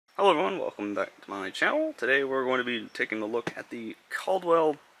Hello everyone, welcome back to my channel. Today we're going to be taking a look at the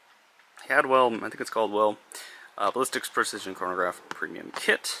Caldwell, I think it's Caldwell, Ballistic Precision Chronograph Premium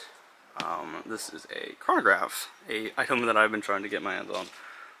Kit. This is a chronograph, a item that I've been trying to get my hands on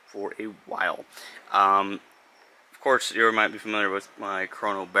for a while. Of course, you might be familiar with my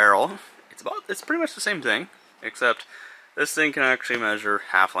chrono barrel. It's pretty much the same thing, except this thing can actually measure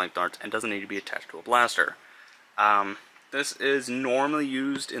half-length darts and doesn't need to be attached to a blaster. This is normally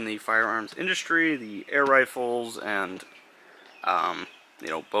used in the firearms industry, the air rifles, and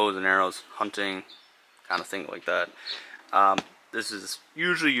bows and arrows, hunting, kind of thing like that. This is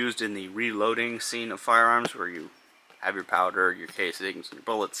usually used in the reloading scene of firearms, where you have your powder, your casings, and your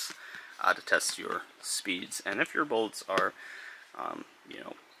bullets to test your speeds, and if your bullets are,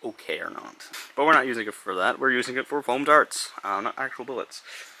 okay or not. But we're not using it for that. We're using it for foam darts, not actual bullets.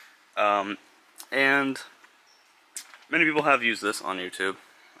 And many people have used this on YouTube.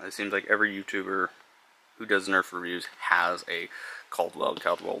 It seems like every YouTuber who does Nerf reviews has a Caldwell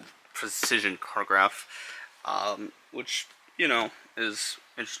Precision Chronograph, which, is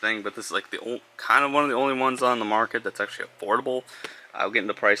interesting, but this is like kind of one of the only ones on the market that's actually affordable. I'll get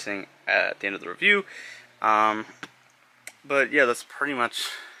into pricing at the end of the review. But yeah, that's pretty much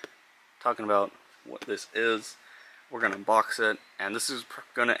talking about what this is. We're going to unbox it, and this is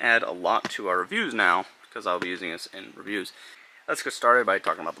going to add a lot to our reviews now, because I'll be using this in reviews. Let's get started by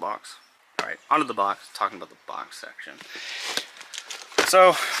talking about the box. Alright, onto the box, talking about the box section.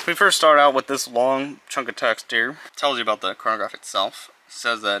 So, we first start out with this long chunk of text here. It tells you about the chronograph itself. It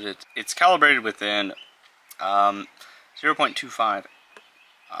says that it's calibrated within 0.25%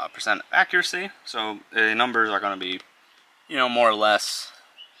 accuracy, so the numbers are going to be, more or less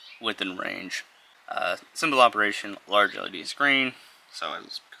within range. Simple operation, large LED screen, so it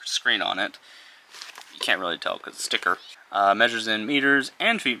has a screen on it. You can't really tell because it's a sticker. Measures in meters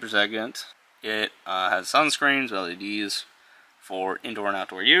and feet per second. It has sunscreens, LEDs for indoor and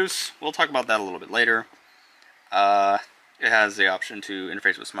outdoor use. We'll talk about that a little bit later. It has the option to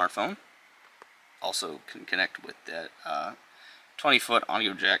interface with smartphone. Also can connect with that 20-foot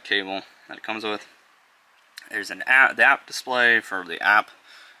audio jack cable that it comes with. There's the app display for the app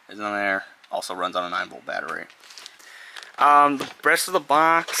is on there. Also runs on a 9-volt battery. The rest of the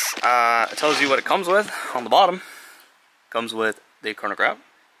box tells you what it comes with on the bottom. It comes with the chronograph,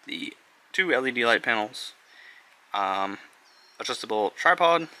 the 2 LED light panels, adjustable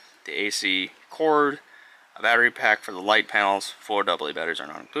tripod, the AC cord, a battery pack for the light panels. 4 AA batteries are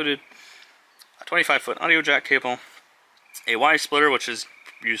not included, a 25-foot audio jack cable, a Y splitter, which is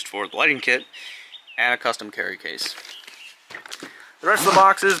used for the lighting kit, and a custom carry case. The rest of the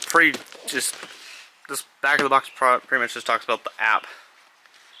box is this back of the box pretty much just talks about the app.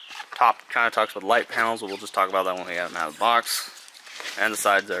 Top kind of talks about the light panels, but we'll just talk about that when we get them out of the box. And the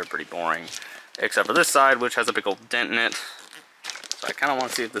sides are pretty boring, except for this side, which has a big old dent in it. So I kind of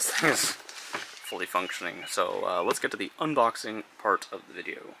want to see if this thing is fully functioning. So let's get to the unboxing part of the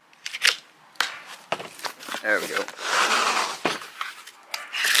video. There we go.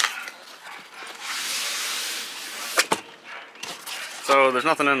 So there's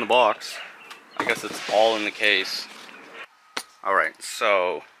nothing in the box. I guess it's all in the case. Alright,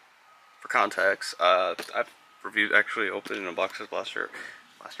 so for context, I've reviewed, actually opened and unboxed this blaster,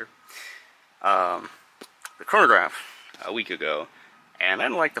 the chronograph a week ago, and I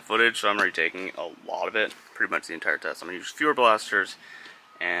didn't like the footage, so I'm retaking a lot of it, pretty much the entire test. I'm going to use fewer blasters,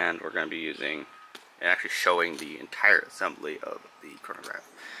 and we're going to be using, and actually showing the entire assembly of the chronograph.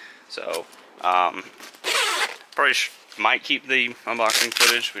 So, probably might keep the unboxing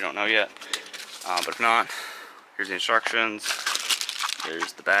footage, we don't know yet. But if not, here's the instructions.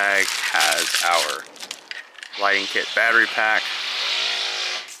 There's the bag, has our lighting kit battery pack,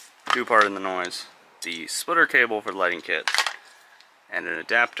 do part in the noise, the splitter cable for the lighting kit, and an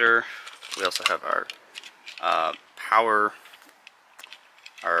adapter. We also have our power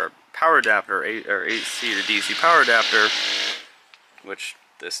adapter, or AC to DC power adapter, which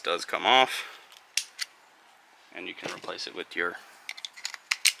this does come off, and you can replace it with your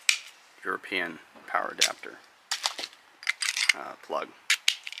European power adapter plug.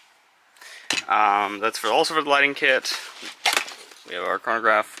 That's also for the lighting kit. We have our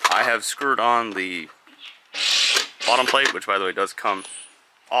chronograph. I have screwed on the bottom plate, which by the way does come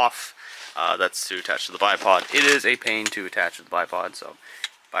off. That's to attach to the bipod. It is a pain to attach to the bipod, so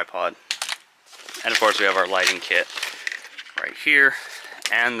bipod. And of course we have our lighting kit right here,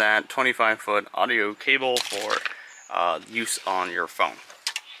 and that 25-foot audio cable for use on your phone.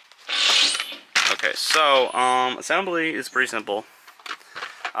 Okay, so assembly is pretty simple.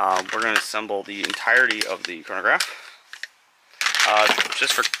 We're going to assemble the entirety of the chronograph.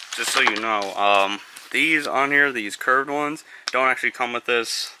 Just for just so you know, these on here, these curved ones, don't actually come with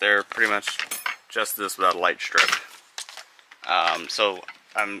this. They're pretty much just this without a light strip. So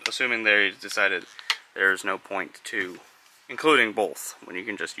I'm assuming they decided there's no point to including both when you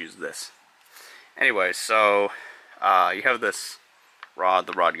can just use this. Anyway, so you have this rod.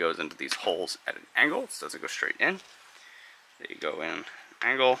 The rod goes into these holes at an angle. It doesn't go straight in. They go in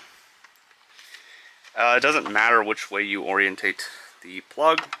angle. It doesn't matter which way you orientate the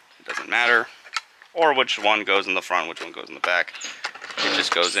plug. It doesn't matter. Or which one goes in the front, which one goes in the back. It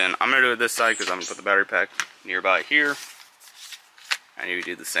just goes in. I'm going to do it this side because I'm going to put the battery pack nearby here. And you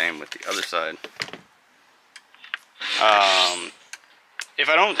do the same with the other side. If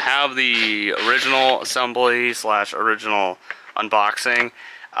I don't have the original assembly / original unboxing,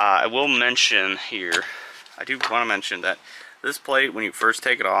 I will mention here, I do want to mention that this plate, when you first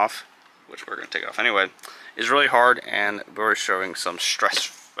take it off, which we're going to take off anyway, is really hard, and we're showing some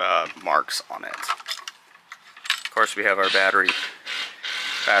stress marks on it. Of course, we have our battery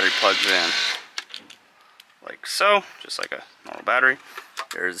plugs in like so, just like a normal battery.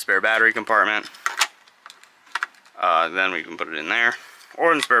 There's a spare battery compartment. Then we can put it in there,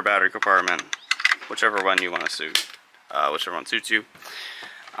 or in the spare battery compartment, whichever one you want to suit, whichever one suits you.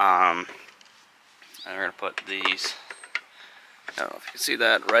 And we're going to put these, I don't know if you can see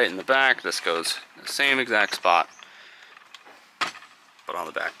that, right in the back. This goes in the same exact spot, but on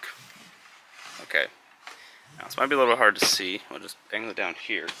the back. Okay. Now this might be a little hard to see. We'll just bang it down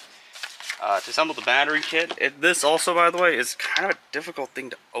here. To assemble the battery kit, this also, by the way, is kind of a difficult thing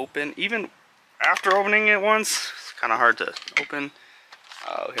to open. Even after opening it once, it's kind of hard to open.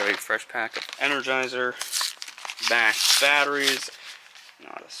 We have a fresh pack of Energizer, back batteries,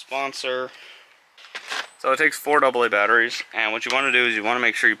 not a sponsor. So it takes 4 AA batteries, and what you want to do is you want to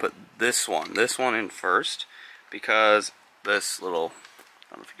make sure you put this one in first, because this little,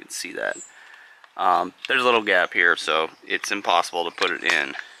 I don't know if you can see that, there's a little gap here, so it's impossible to put it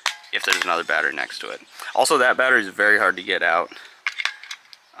in if there's another battery next to it. Also, that battery is very hard to get out,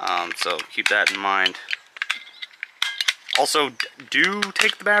 so keep that in mind. Also, do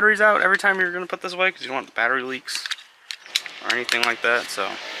take the batteries out every time you're going to put this away, because you don't want battery leaks or anything like that.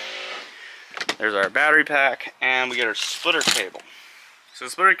 So there's our battery pack, and we get our splitter cable. So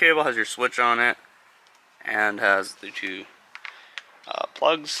the splitter cable has your switch on it, and has the 2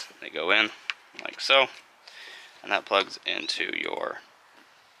 plugs. They go in like so, and that plugs into your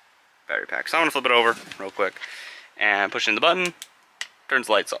battery pack. So I'm going to flip it over real quick and push in the button. Turns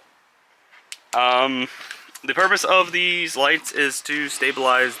the lights on. The purpose of these lights is to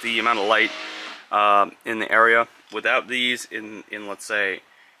stabilize the amount of light in the area. Without these, in let's say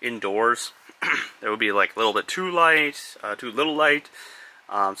indoors, there would be like a little bit too little light,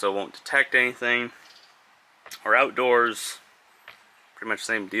 so it won't detect anything. Or outdoors, pretty much the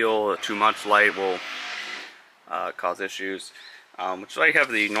same deal. Too much light will cause issues. Which is why you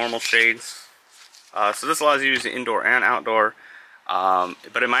have the normal shades. So this allows you to use it indoor and outdoor.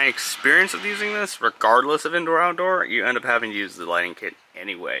 But in my experience of using this, regardless of indoor or outdoor, you end up having to use the lighting kit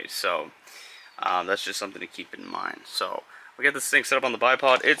anyway. So that's just something to keep in mind. So we get this thing set up on the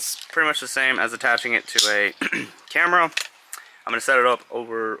bipod. It's pretty much the same as attaching it to a camera. I'm going to set it up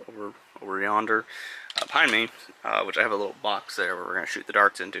over yonder behind me, which I have a little box there where we're going to shoot the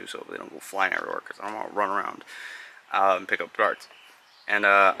darts into, so they don't go flying everywhere, because I don't want to run around and pick up darts. And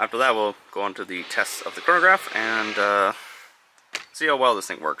after that, we'll go on to the tests of the chronograph and see how well this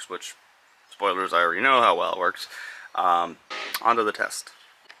thing works, which, spoilers, I already know how well it works. Onto the test.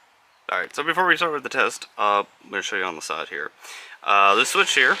 Alright, so before we start with the test, I'm going to show you on the side here. This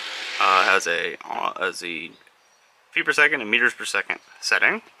switch here has a feet per second and meters per second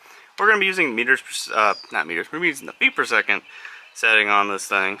setting. We're going to be using meters per, not meters, we're using the feet per second setting on this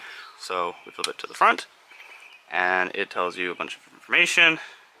thing. So we flip it to the front, and it tells you a bunch of information,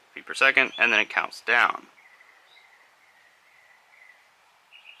 feet per second, and then it counts down.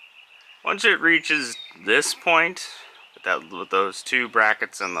 Once it reaches this point, with those 2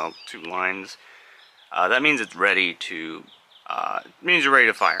 brackets and the 2 lines, that means it's ready to, you're ready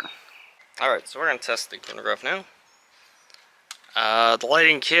to fire. Alright, so we're going to test the chronograph now. The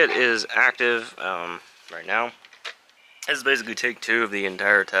lighting kit is active right now. This is basically take 2 of the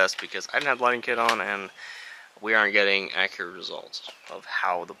entire test, because I didn't have the lighting kit on, and we aren't getting accurate results of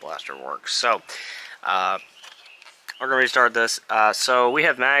how the blaster works. So, we're going to restart this. So we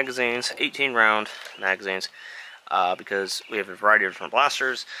have magazines, 18 round magazines, because we have a variety of different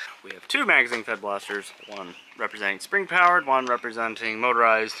blasters. We have 2 magazine fed blasters, one representing spring powered, one representing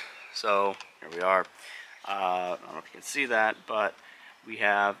motorized. So here we are. I don't know if you can see that, but we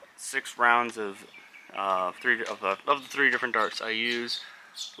have 6 rounds of the 3 different darts I use.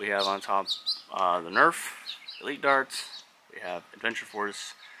 We have on top the Nerf Elite darts. We have Adventure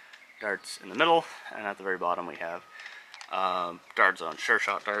Force darts in the middle, and at the very bottom we have darts on Sure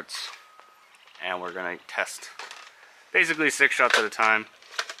Shot darts. And we're going to test basically 6 shots at a time,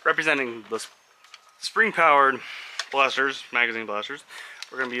 representing the spring-powered blasters, magazine blasters.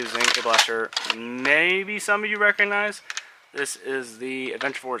 We're going to be using a blaster maybe some of you recognize. This is the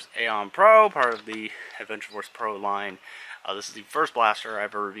Adventure Force Aeon Pro, part of the Adventure Force Pro line. This is the first blaster I've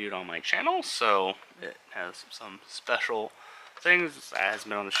ever reviewed on my channel, so it has some special things. That has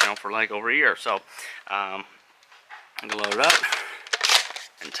been on the channel for like over a year. So I'm going to load it up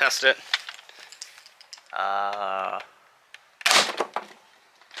and test it.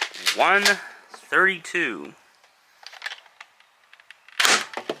 132.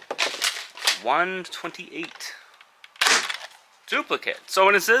 128. Duplicate. So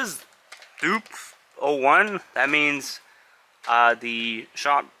when it says dupe 01, that means the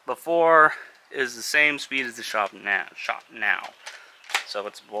shot before is the same speed as the shot now. So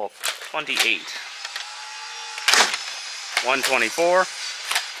it's both 28. 124.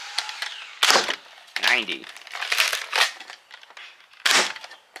 90.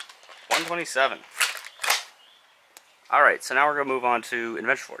 127. Alright, so now we're going to move on to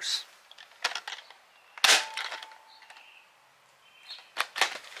Adventure Force.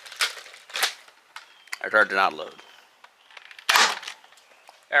 Our dart did not load.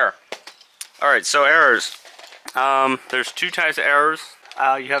 Error. Alright, so errors. There's 2 types of errors.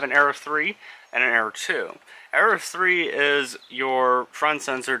 You have an error 3 and an error 2. Error 3 is your front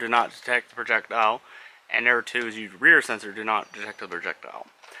sensor did not detect the projectile, and error 2 is your rear sensor did not detect the projectile.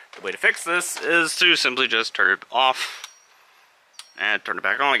 The way to fix this is to simply just turn it off and turn it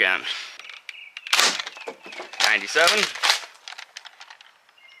back on again. 97.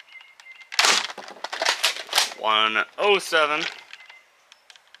 107.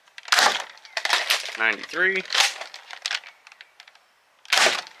 93.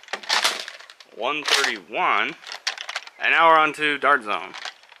 131. And now we're on to Dart Zone.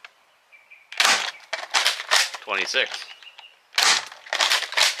 26.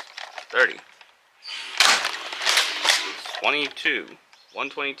 30. 22.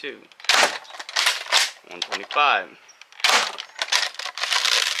 122. 125.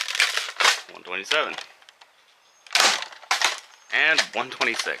 127. And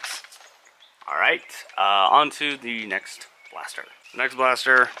 126. Alright, on to the next blaster. The next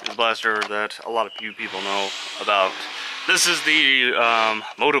blaster is a blaster that a lot of you people know about. This is the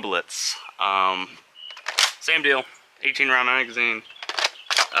Moto Blitz. Same deal, 18 round magazine.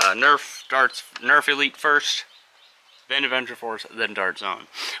 Nerf darts, Nerf Elite first, then Adventure Force, then Dart Zone.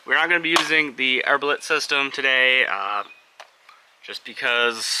 We're not going to be using the Air Blitz system today, just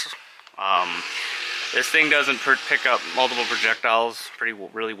because this thing doesn't pick up multiple projectiles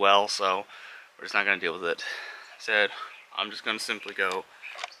really well, so we're just not going to deal with it. Instead, I'm just going to simply go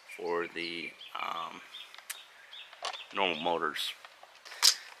for the normal motors.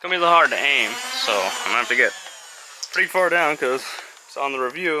 It's going to be a little hard to aim, so I'm going to have to get pretty far down because it's on the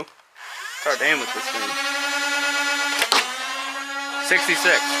review. It's hard to aim with this thing.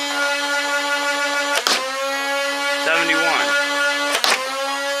 66. 71.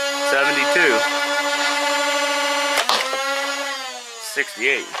 72.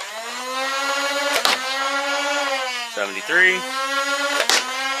 68. 73.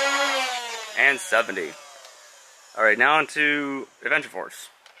 And 70. Alright, now on to Adventure Force.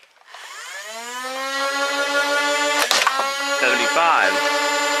 75.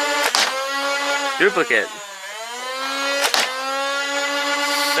 Duplicate.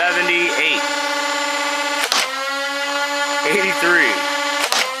 78. 83.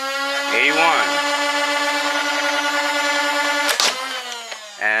 81.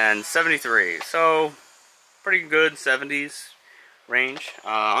 And 73. So, pretty good 70s range.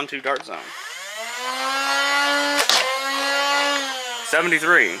 Onto Dart Zone.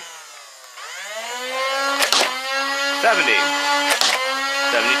 73. 70.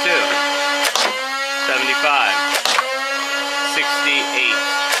 72. 75. 68.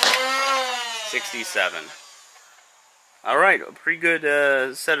 67. Alright, a pretty good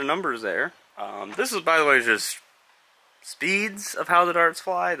set of numbers there. This is, by the way, just speeds of how the darts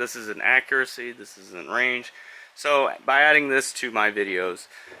fly. This isn't accuracy, this isn't range. So, by adding this to my videos,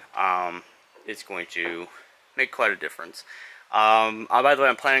 it's going to make quite a difference. By the way,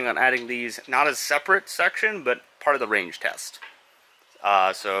 I'm planning on adding these not as a separate section, but part of the range test.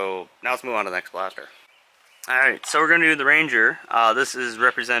 So, now let's move on to the next blaster. Alright, so we're going to do the Ranger. This is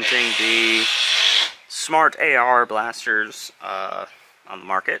representing the Smart AR blasters on the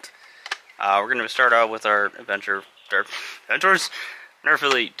market. We're going to start out with our Adventures Nerf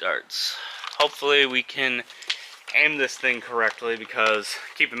Elite darts. Hopefully we can aim this thing correctly, because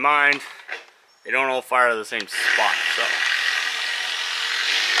keep in mind, they don't all fire to the same spot. So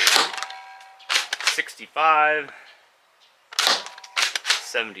 65,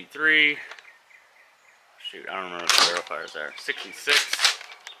 73, shoot, I don't remember what the barrel fires are, 66,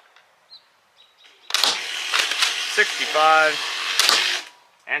 65,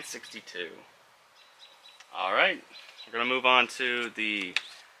 and 62. Alright, we're going to move on to the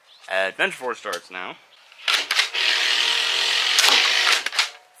Adventure Force darts now.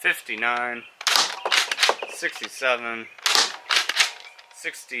 59, 67,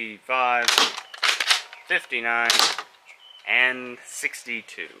 65, 59, and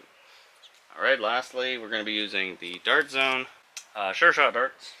 62. Alright, lastly, we're going to be using the Dart Zone Sure Shot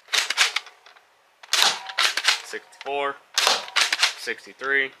darts. 64,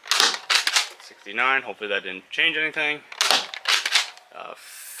 63, 69, hopefully that didn't change anything.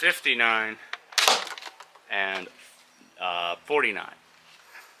 59, and 49.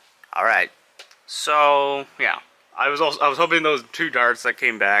 Alright, so yeah, I was hoping those two darts that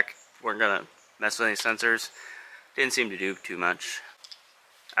came back weren't gonna mess with any sensors. Didn't seem to do too much.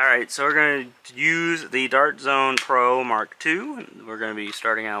 Alright, so we're going to use the Dart Zone Pro Mark II. We're going to be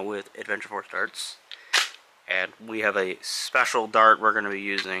starting out with Adventure Force darts. And we have a special dart we're going to be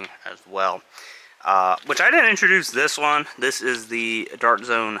using as well. Which I didn't introduce this one. This is the Dart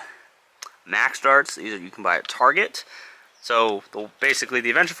Zone Max darts. These you can buy at Target. So basically the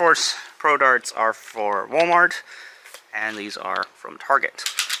Adventure Force Pro darts are for Walmart, and these are from Target.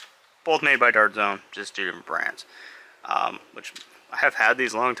 Both made by Dart Zone, just two different brands. Which I have had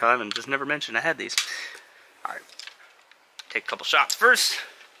these a long time and just never mentioned I had these. Alright, take a couple shots first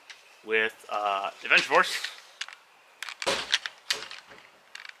with Adventure Force.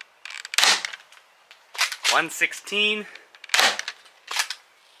 .116,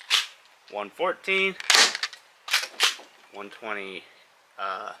 114, 129,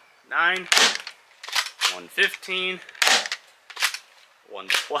 115,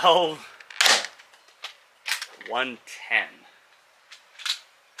 112, 110.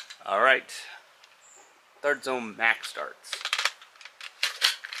 Alright, Dart Zone Max darts.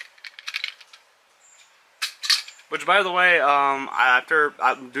 Which, by the way, after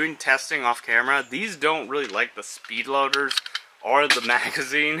I'm doing testing off camera, these don't really like the speed loaders or the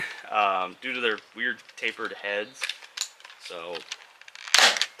magazine due to their weird tapered heads. So,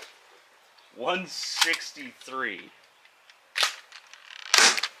 163.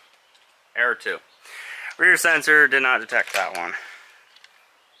 Error 2. Rear sensor did not detect that one.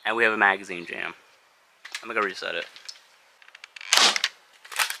 And we have a magazine jam. I'm gonna go reset it.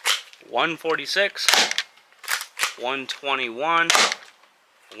 146. 121,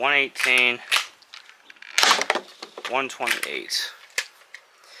 118, 128.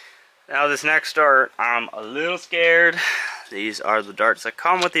 Now this next dart, I'm a little scared. These are the darts that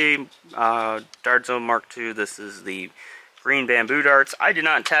come with the Dart Zone Mark II. This is the green bamboo darts. I did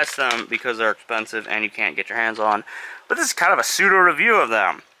not test them because they're expensive and you can't get your hands on. But this is kind of a pseudo review of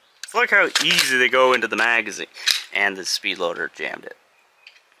them. So look how easy they go into the magazine. And the speed loader jammed it.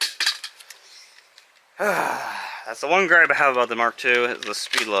 That's the one gripe I have about the Mark II, is the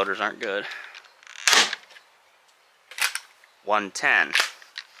speed loaders aren't good. 110.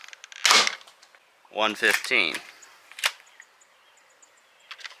 115.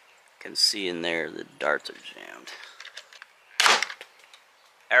 Can see in there the darts are jammed.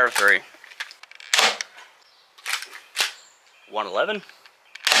 Error 3. 111.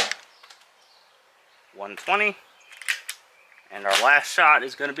 120. And our last shot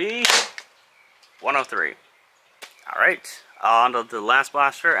is going to be 103. Alright, on to the last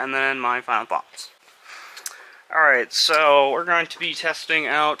blaster and then my final thoughts. Alright, so we're going to be testing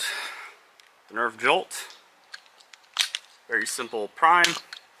out the Nerf Jolt. Very simple prime.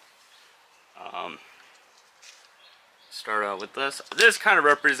 Start out with this. This kind of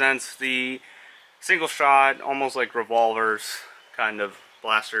represents the single shot, almost like revolvers kind of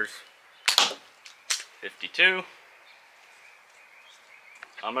blasters. 52.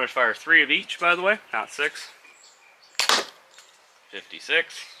 I'm going to fire 3 of each, by the way, not 6.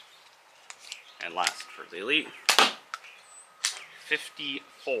 56. And last for the Elite,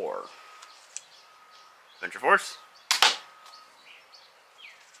 54. Adventure Force.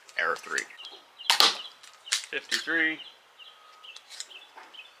 Error 3. 53.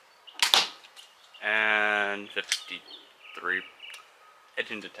 And 53. It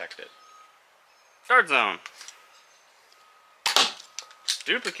didn't detect it. Dart Zone.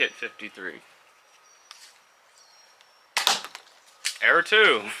 Duplicate 53. Error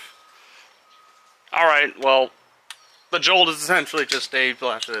 2. Alright, well, the Jolt is essentially just a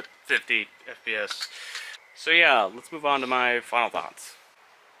flash at 50 FPS. So yeah, let's move on to my final thoughts.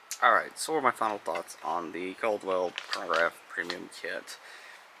 Alright, so what are my final thoughts on the Caldwell Chronograph Premium Kit?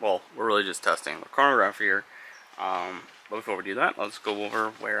 Well, we're really just testing the Chronograph here. But before we do that, let's go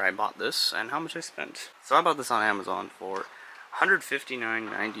over where I bought this and how much I spent. So I bought this on Amazon for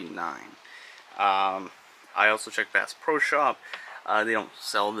 $159.99. I also checked Bass Pro Shop. They don't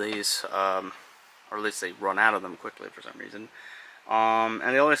sell these, or at least they run out of them quickly for some reason. And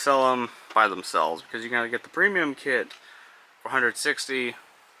they only sell them by themselves because you gotta get the premium kit for $160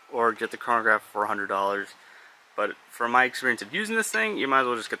 or get the Chronograph for $100. But from my experience of using this thing, you might as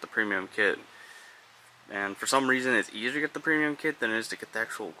well just get the premium kit. And for some reason, it's easier to get the premium kit than it is to get the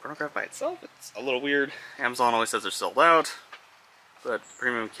actual Chronograph by itself. It's a little weird. Amazon always says they're sold out, but the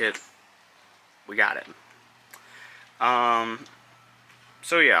premium kit, we got it.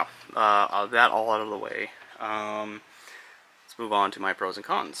 So yeah, that all out of the way. Let's move on to my pros and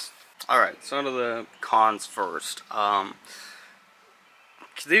cons. Alright, so to the cons first.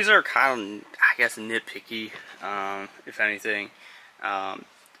 These are kind of, I guess, nitpicky, if anything.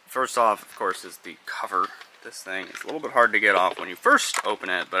 First off, of course, is the cover. This thing is a little bit hard to get off when you first open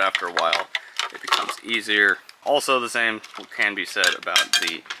it, but after a while, it becomes easier. Also, the same can be said about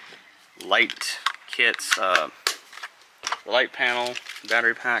the light kits, the light panel,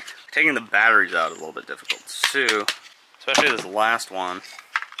 battery pack. Taking the batteries out is a little bit difficult too, especially this last one,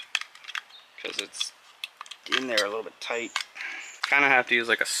 because it's in there a little bit tight. Kind of have to use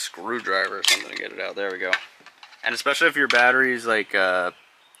like a screwdriver or something to get it out. There we go. And especially if your battery's like the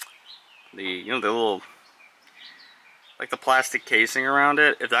little, like the plastic casing around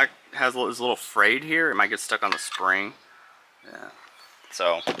it, if that is a little frayed here, it might get stuck on the spring. Yeah.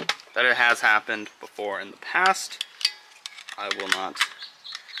 So that it has happened before in the past. I will not.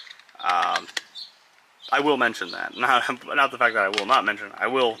 I will mention that. Not the fact that I will not mention it. I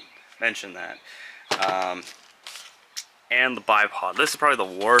will mention that. And the bipod. This is probably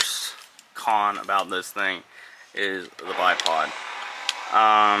the worst con about this thing, is the bipod.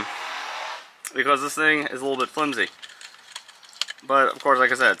 Because this thing is a little bit flimsy. But of course,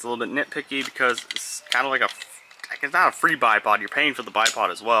 like I said, it's a little bit nitpicky because it's kind of like it's not a free bipod. You're paying for the bipod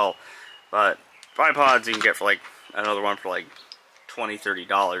as well. But bipods you can get for like another one for like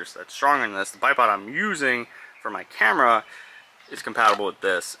 $20–30. That's stronger than this. The bipod I'm using for my camera is compatible with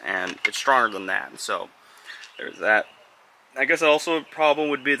this, and it's stronger than that. So there's that. I guess also a problem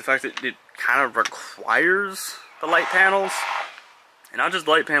would be the fact that it kind of requires the light panels. And not just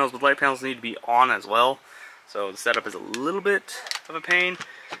light panels, but light panels need to be on as well. So the setup is a little bit of a pain.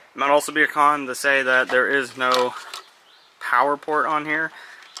 It might also be a con to say that there is no power port on here.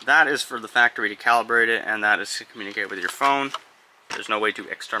 That is for the factory to calibrate it, and that is to communicate with your phone. There's no way to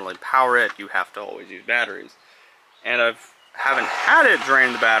externally power it. You have to always use batteries. And I haven't had it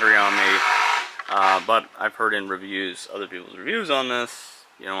drain the battery on me, but I've heard in reviews, other people's reviews on this,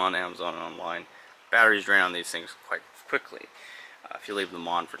 you know, on Amazon and online, batteries drain on these things quite quickly if you leave them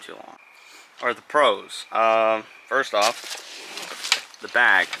on for too long. Or the pros. First off, the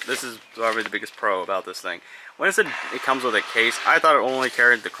bag. This is probably the biggest pro about this thing. When it said it comes with a case, I thought it only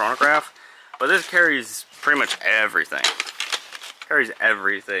carried the Chronograph, but this carries pretty much everything. It carries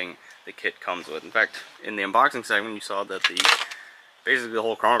everything the kit comes with. In fact, in the unboxing segment, you saw that basically the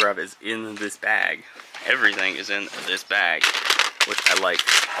whole Chronograph is in this bag. Everything is in this bag, which I like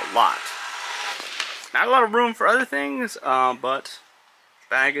a lot. Not a lot of room for other things, but the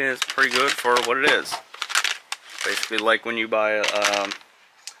bag is pretty good for what it is. Basically like when you buy a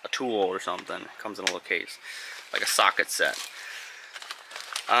tool or something. It comes in a little case, like a socket set.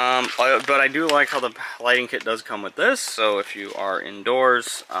 But I do like how the lighting kit does come with this, so if you are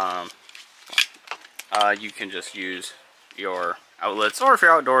indoors, you can just use your outlets, or if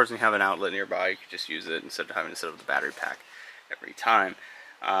you're outdoors and you have an outlet nearby, you can just use it instead of having to set up the battery pack every time.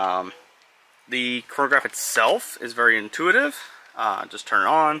 The Chronograph itself is very intuitive. Just turn it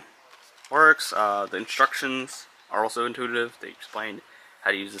on, works. The instructions are also intuitive. They explained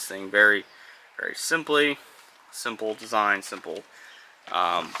how to use this thing very, very simply. Simple design, simple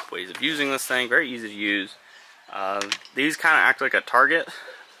ways of using this thing. Very easy to use. These kind of act like a target.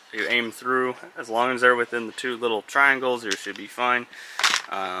 You aim through. As long as they're within the two little triangles, you should be fine.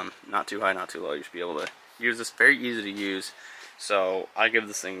 Not too high, not too low. You should be able to use this. Very easy to use. So I give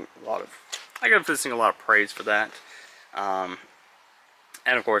this thing a lot of praise for that.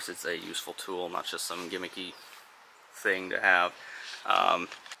 And of course, it's a useful tool, not just some gimmicky thing to have.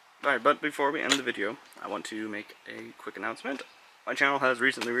 Alright, but before we end the video, I want to make a quick announcement. My channel has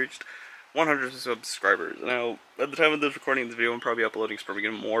recently reached 100 subscribers. Now, at the time of this recording of the video, I'm probably uploading probably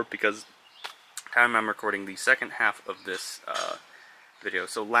more because time I'm recording the second half of this video.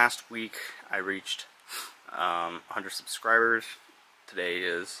 So last week I reached 100 subscribers. Today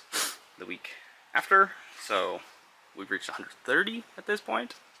is the week after, so we've reached 130 at this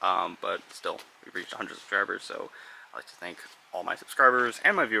point. But still, we've reached 100 subscribers, so I'd like to thank all my subscribers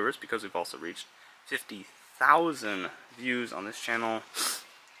and my viewers, because we've also reached 50,000 views on this channel.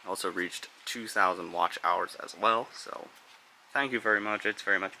 Also reached 2,000 watch hours as well, so thank you very much. It's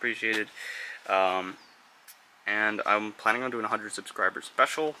very much appreciated. And I'm planning on doing a 100 subscriber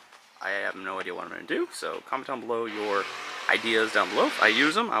special. I have no idea what I'm going to do, so comment down below your ideas down below. If I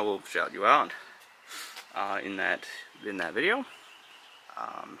use them, I will shout you out in that video.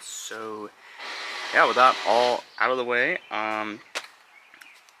 So yeah, with that all out of the way, yeah,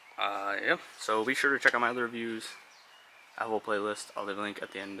 so be sure to check out my other reviews. I have a whole playlist. I'll leave a link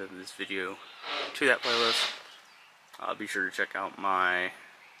at the end of this video to that playlist. Be sure to check out my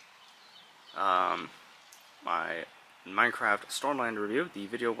my Minecraft Stormland review, the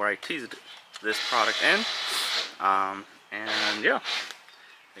video where I teased this product in. And yeah,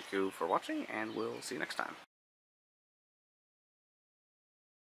 thank you for watching, and we'll see you next time.